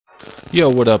Yo,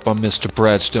 what up? I'm Mr.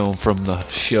 Bradstone from the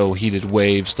show Heated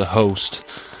Waves, the host.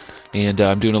 And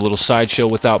I'm doing a little sideshow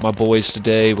without my boys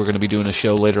today. We're going to be doing a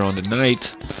show later on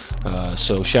tonight.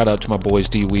 So shout out to my boys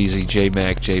D Weezy, J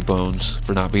Mac, J Bones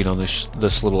for not being on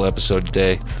this little episode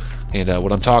today. And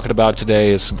what I'm talking about today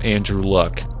is some Andrew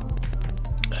Luck.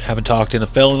 I haven't talked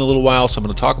NFL in a little while, so I'm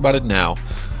going to talk about it now.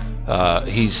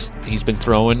 He's been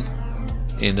throwing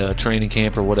in training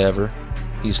camp or whatever.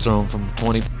 He's thrown from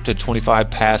 20 to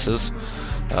 25 passes.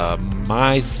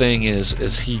 My thing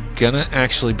is he gonna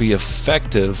actually be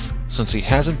effective since he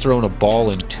hasn't thrown a ball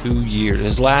in 2 years?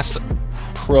 His last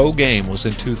pro game was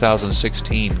in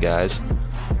 2016, guys.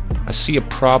 I see a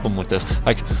problem with this.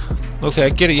 Like, okay, I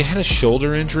get it, you had a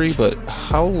shoulder injury, but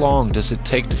how long does it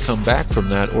take to come back from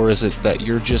that? Or is it that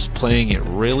you're just playing it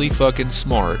really fucking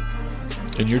smart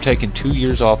and you're taking 2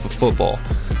 years off of football?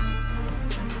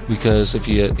 Because if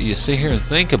you sit here and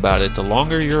think about it, the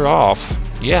longer you're off,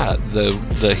 yeah,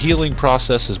 the healing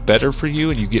process is better for you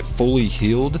and you get fully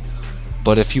healed.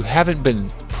 But if you haven't been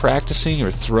practicing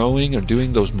or throwing or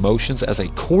doing those motions as a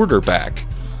quarterback,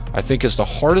 I think it's the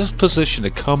hardest position to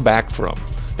come back from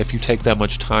if you take that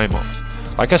much time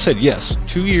off. Like I said, yes,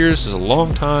 2 years is a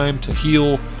long time to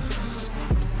heal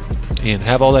and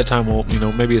have all that time. Well, you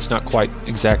know, maybe it's not quite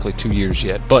exactly 2 years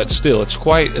yet, but still, it's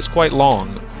quite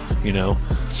long, you know.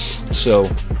 So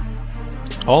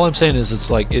all I'm saying is, it's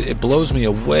like it blows me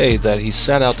away that he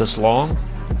sat out this long.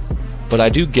 But I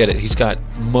do get it. He's got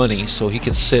money, so he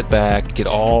can sit back, get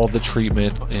all the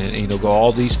treatment, and, you know, go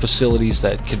all these facilities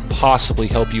that can possibly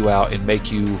help you out and make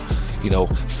you, you know,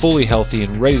 fully healthy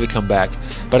and ready to come back.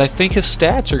 But I think his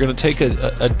stats are going to take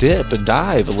a dip and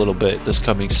dive a little bit this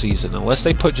coming season, unless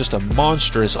they put just a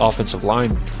monstrous offensive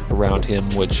line around him,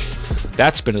 which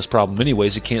that's been his problem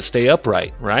anyways. He can't stay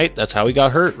upright, right? That's how he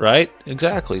got hurt, right?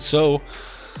 Exactly. So,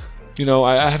 you know,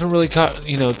 I haven't really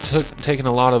taken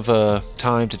a lot of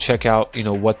time to check out, you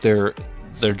know, what their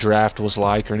draft was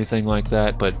like or anything like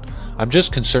that. But I'm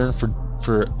just concerned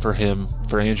for him,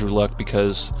 for Andrew Luck,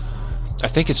 because I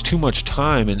think it's too much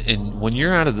time. And when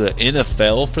you're out of the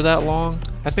NFL for that long,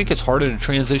 I think it's harder to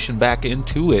transition back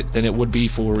into it than it would be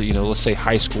for, you know, let's say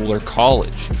high school or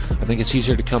college. I think it's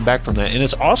easier to come back from that. And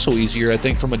it's also easier, I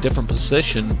think, from a different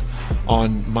position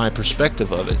on my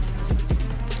perspective of it.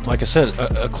 Like I said,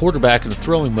 a quarterback and the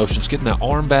throwing motions, getting that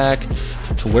arm back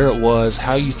to where it was,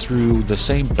 how you threw, the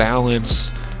same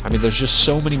balance. I mean, there's just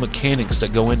so many mechanics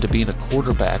that go into being a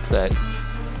quarterback that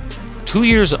 2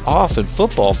 years off in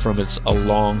football from it's a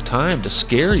long time to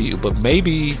scare you. But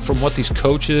maybe from what these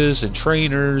coaches and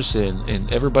trainers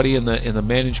and everybody in the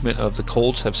management of the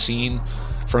Colts have seen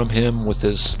from him with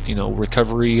his, you know,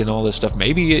 recovery and all this stuff,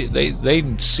 maybe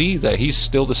they see that he's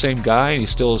still the same guy and he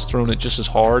still has thrown it just as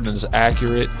hard and as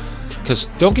accurate. Because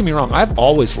don't get me wrong, I've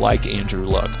always liked Andrew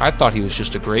Luck. I thought he was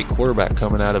just a great quarterback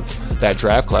coming out of that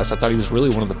draft class. I thought he was really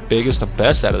one of the biggest and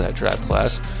best out of that draft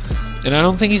class. And I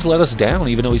don't think he's let us down,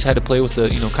 even though he's had to play with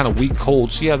the, you know, kind of weak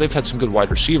Colts. Yeah, they've had some good wide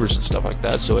receivers and stuff like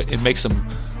that, so it makes him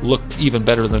look even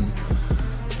better than,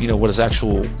 you know, what his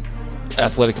actual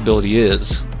athletic ability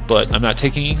is. But I'm not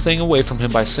taking anything away from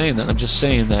him by saying that. I'm just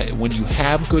saying that when you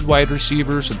have good wide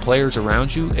receivers and players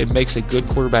around you, it makes a good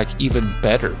quarterback even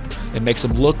better. It makes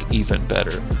him look even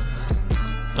better.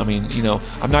 I mean, you know,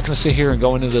 I'm not going to sit here and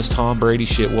go into this Tom Brady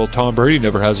shit. Well, Tom Brady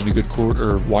never has any good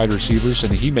wide receivers,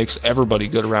 and he makes everybody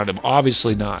good around him.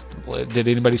 Obviously not. Did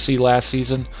anybody see last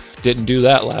season? Didn't do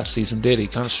that last season, did he?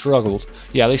 Kind of struggled.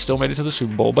 Yeah, they still made it to the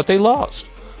Super Bowl, but they lost.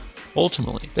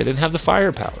 Ultimately, they didn't have the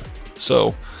firepower.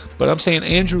 So, but I'm saying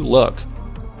Andrew Luck,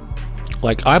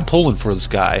 like, I'm pulling for this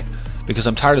guy because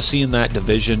I'm tired of seeing that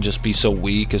division just be so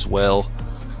weak as well.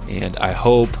 And I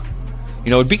hope,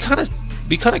 you know, it'd be kind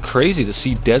of crazy to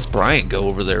see Des Bryant go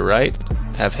over there, right?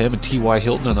 Have him and T.Y.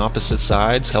 Hilton on opposite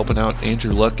sides, helping out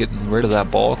Andrew Luck getting rid of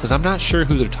that ball. Because I'm not sure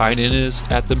who their tight end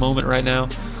is at the moment right now.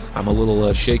 I'm a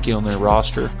little shaky on their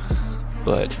roster,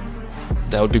 but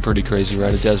that would be pretty crazy,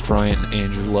 right? A Des Bryant and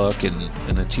Andrew Luck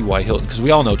and a T.Y. Hilton. Because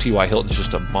we all know T.Y. Hilton's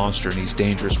just a monster and he's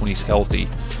dangerous when he's healthy,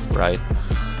 right?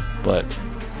 But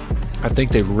I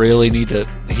think they really need to.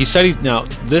 He said now,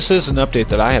 this is an update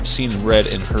that I have seen and read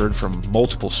and heard from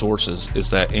multiple sources, is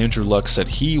that Andrew Luck said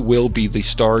he will be the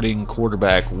starting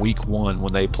quarterback week 1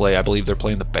 when they play. I believe they're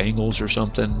playing the Bengals or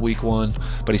something week 1.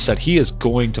 But he said he is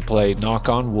going to play, knock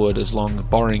on wood, as long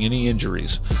barring any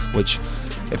injuries. Which,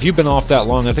 if you've been off that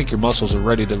long, I think your muscles are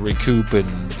ready to recoup,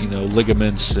 and, you know,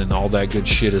 ligaments and all that good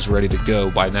shit is ready to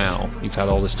go by now. You've had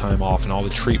all this time off and all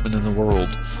the treatment in the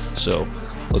world. So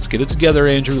let's get it together,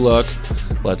 Andrew Luck.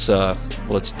 Let's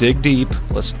dig deep.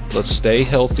 Let's stay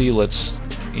healthy. Let's,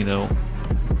 you know,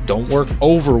 Don't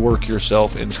overwork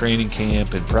yourself in training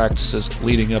camp and practices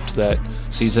leading up to that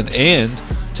season. And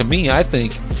to me, I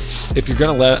think if you're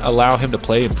going to allow him to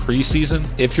play in preseason,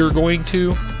 if you're going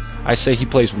to, I say he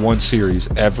plays one series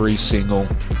every single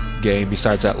game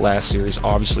besides that last series.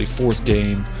 Obviously, fourth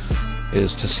game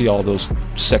is to see all those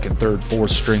second, third,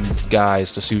 fourth string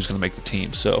guys to see who's going to make the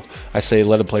team. So I say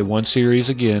let him play one series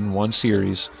in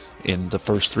the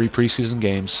first 3 preseason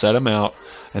games, set him out,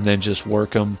 and then just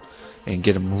work him and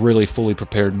get him really fully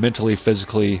prepared mentally,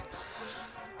 physically,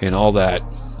 and all that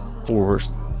for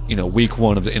week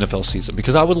 1 of the NFL season.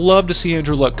 Because I would love to see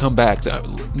Andrew Luck come back,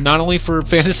 not only for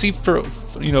fantasy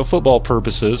football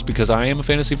purposes, because I am a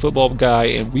fantasy football guy,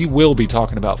 and we will be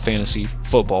talking about fantasy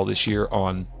football this year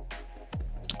on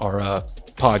our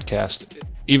podcast.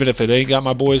 Even if it ain't got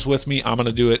my boys with me, I'm going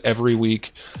to do it every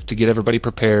week to get everybody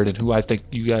prepared and who I think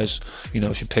you guys,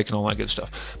 should pick and all that good stuff.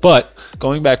 But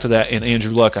going back to that, and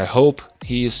Andrew Luck, I hope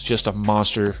he's just a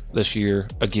monster this year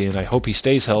again. I hope he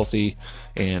stays healthy,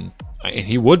 and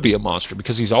he would be a monster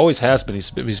because he's always has been.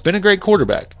 He's been a great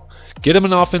quarterback. Get him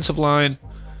an offensive line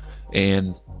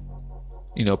and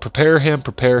prepare him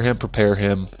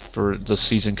for the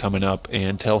season coming up,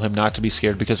 and tell him not to be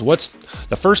scared, because what's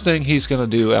the first thing he's going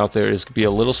to do out there is be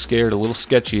a little scared, a little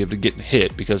sketchy of getting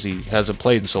hit, because he hasn't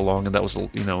played in so long, and that was,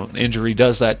 an injury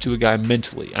does that to a guy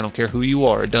mentally. I don't care who you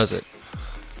are, it does it.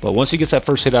 But once he gets that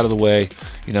first hit out of the way,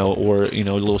 or, a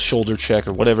little shoulder check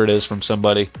or whatever it is from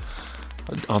somebody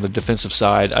on the defensive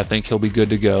side, I think he'll be good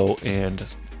to go. And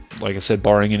like I said,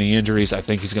 barring any injuries, I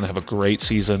think he's going to have a great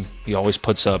season. He always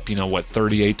puts up,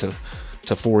 38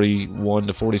 to 41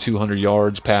 to 4,200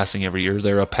 yards passing every year.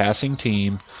 They're a passing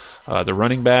team. The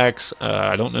running backs,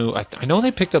 I don't know. I know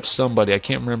they picked up somebody. I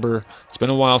can't remember. It's been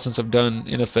a while since I've done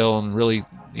NFL and really,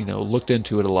 looked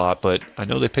into it a lot. But I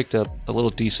know they picked up a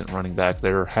little decent running back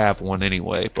there, have one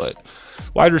anyway. But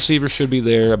wide receivers should be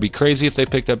there. I'd be crazy if they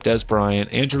picked up Dez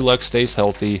Bryant. Andrew Luck stays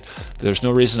healthy. There's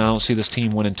no reason I don't see this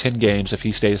team winning 10 games if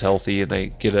he stays healthy and they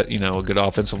get a good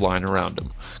offensive line around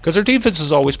him. Because their defense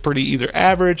is always pretty either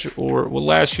average or, well,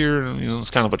 last year, it's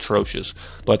kind of atrocious.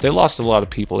 But they lost a lot of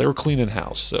people. They were cleaning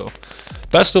house. So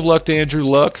best of luck to Andrew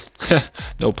Luck.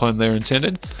 No pun there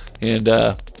intended. And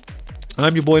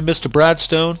I'm your boy, Mr.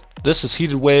 Bradstone. This is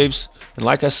Heated Waves. And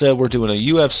like I said, we're doing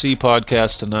a UFC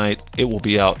podcast tonight. It will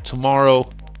be out tomorrow,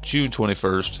 June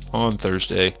 21st, on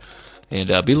Thursday.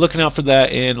 And be looking out for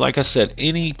that. And like I said,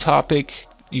 any topic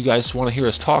you guys want to hear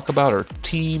us talk about, or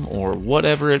team, or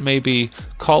whatever it may be,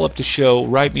 call up the show,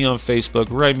 write me on Facebook,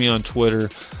 write me on Twitter.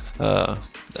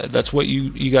 That's what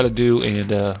you got to do.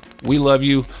 And we love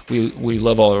you. We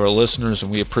love all of our listeners,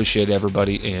 and we appreciate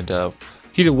everybody. And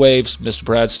Heated Waves, Mr.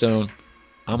 Bradstone,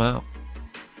 I'm out.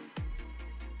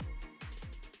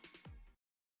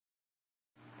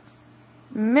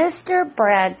 Mr.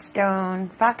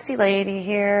 Bradstone, Foxy Lady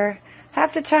here.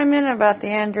 Have to chime in about the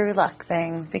Andrew Luck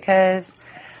thing, because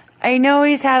I know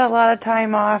he's had a lot of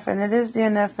time off and it is the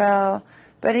NFL,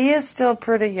 but he is still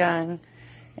pretty young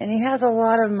and he has a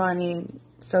lot of money.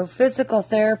 So physical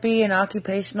therapy and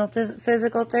occupational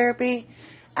physical therapy,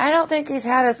 I don't think he's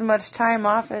had as much time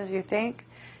off as you think.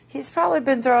 He's probably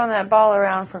been throwing that ball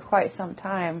around for quite some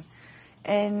time.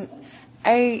 And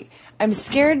I'm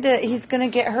scared that he's going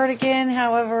to get hurt again.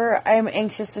 However, I'm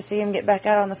anxious to see him get back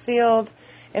out on the field.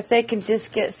 If they can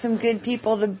just get some good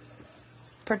people to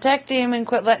protect him and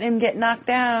quit letting him get knocked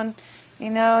down,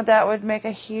 that would make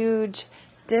a huge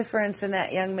difference in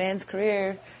that young man's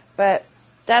career. But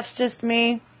that's just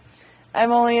me.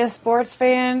 I'm only a sports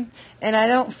fan, and I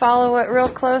don't follow it real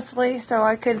closely, so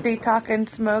I could be talking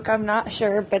smoke. I'm not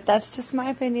sure, but that's just my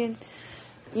opinion.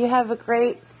 You have a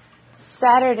great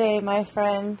Saturday, my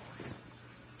friends.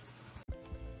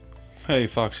 Hey,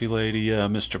 Foxy Lady,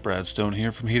 Mr. Bradstone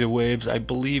here from Heated Waves. I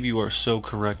believe you are so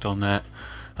correct on that.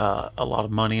 A lot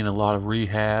of money and a lot of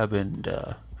rehab, and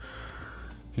a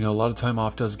lot of time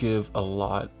off does give a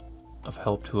lot of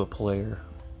help to a player.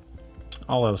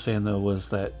 All I was saying, though, was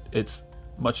that it's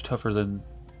much tougher than,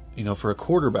 for a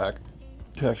quarterback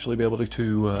to actually be able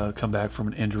to come back from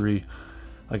an injury.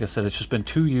 Like I said, it's just been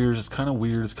 2 years. It's kind of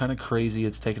weird. It's kind of crazy.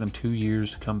 It's taken him 2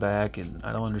 years to come back, and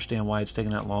I don't understand why it's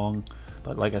taken that long.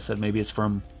 But like I said, maybe it's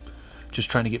from just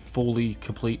trying to get fully,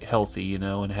 complete healthy,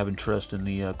 and having trust in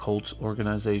the Colts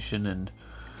organization. And,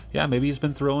 yeah, maybe he's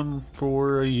been throwing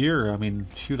for a year. I mean,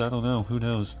 shoot, I don't know. Who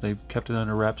knows? They've kept it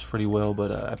under wraps pretty well.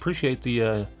 But I appreciate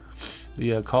the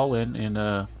call in,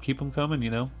 and keep them coming,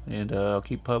 and I'll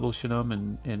keep publishing them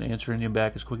and answering you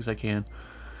back as quick as I can.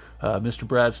 Mr.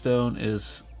 Bradstone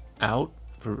is out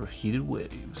for Heated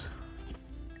Waves.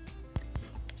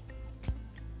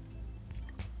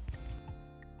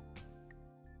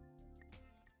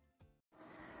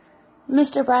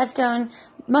 Mr. Bradstone,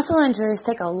 muscle injuries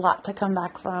take a lot to come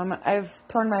back from. I've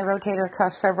torn my rotator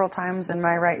cuff several times in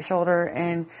my right shoulder,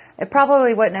 and it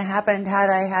probably wouldn't have happened had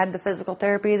I had the physical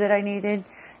therapy that I needed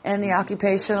and the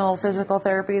occupational physical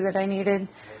therapy that I needed.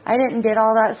 I didn't get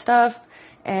all that stuff,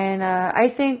 and I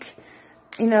think,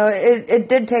 it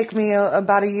did take me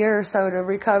about a year or so to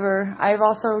recover. I've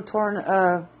also torn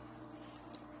a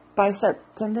bicep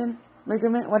tendon,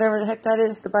 ligament, whatever the heck that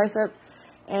is, the bicep.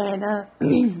 And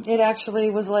it actually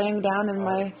was laying down in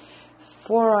my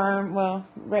forearm, well,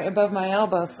 right above my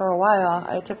elbow for a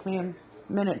while. It took me a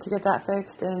minute to get that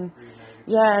fixed. And,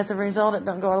 yeah, as a result, it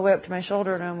don't go all the way up to my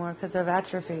shoulder no more because of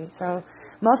atrophy. So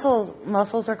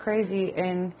muscles are crazy,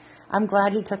 and I'm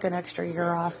glad he took an extra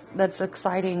year off. That's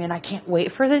exciting, and I can't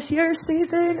wait for this year's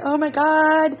season. Oh, my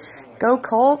God. Go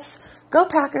Colts. Go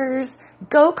Packers.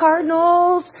 Go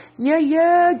Cardinals.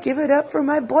 Yeah. Give it up for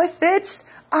my boy Fitz.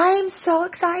 I'm so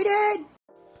excited!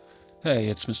 Hey,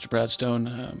 it's Mr.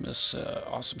 Bradstone, Miss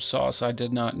Awesome Sauce. I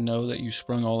did not know that you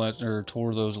sprung all that, or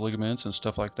tore those ligaments and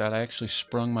stuff like that. I actually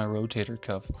sprung my rotator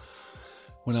cuff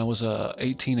when I was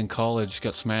 18 in college.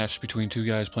 Got smashed between two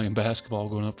guys playing basketball,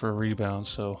 going up for a rebound.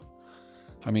 So,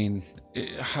 I mean,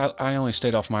 I only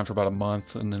stayed off mine for about a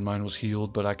month, and then mine was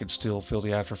healed, but I could still feel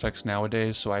the after effects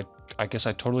nowadays. So I guess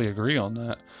I totally agree on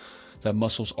that. That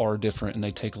muscles are different, and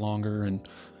they take longer, and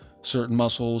certain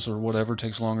muscles or whatever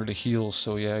takes longer to heal.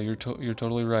 So yeah, you're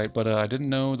totally right. But I didn't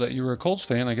know that you were a Colts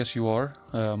fan. I guess you are.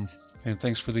 And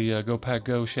thanks for the Go Pack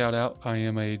Go shout out. I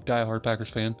am a diehard Packers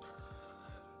fan,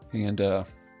 and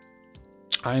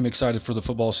I am excited for the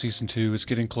football season too. It's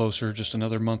getting closer, just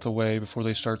another month away before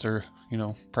they start their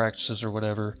practices or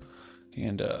whatever.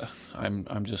 And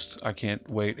I can't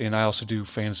wait. And I also do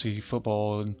fantasy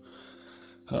football and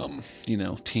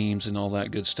teams and all that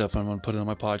good stuff. I'm going to put it on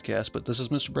my podcast. But this is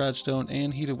Mr. Bradstone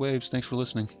and Heated Waves. Thanks for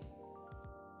listening.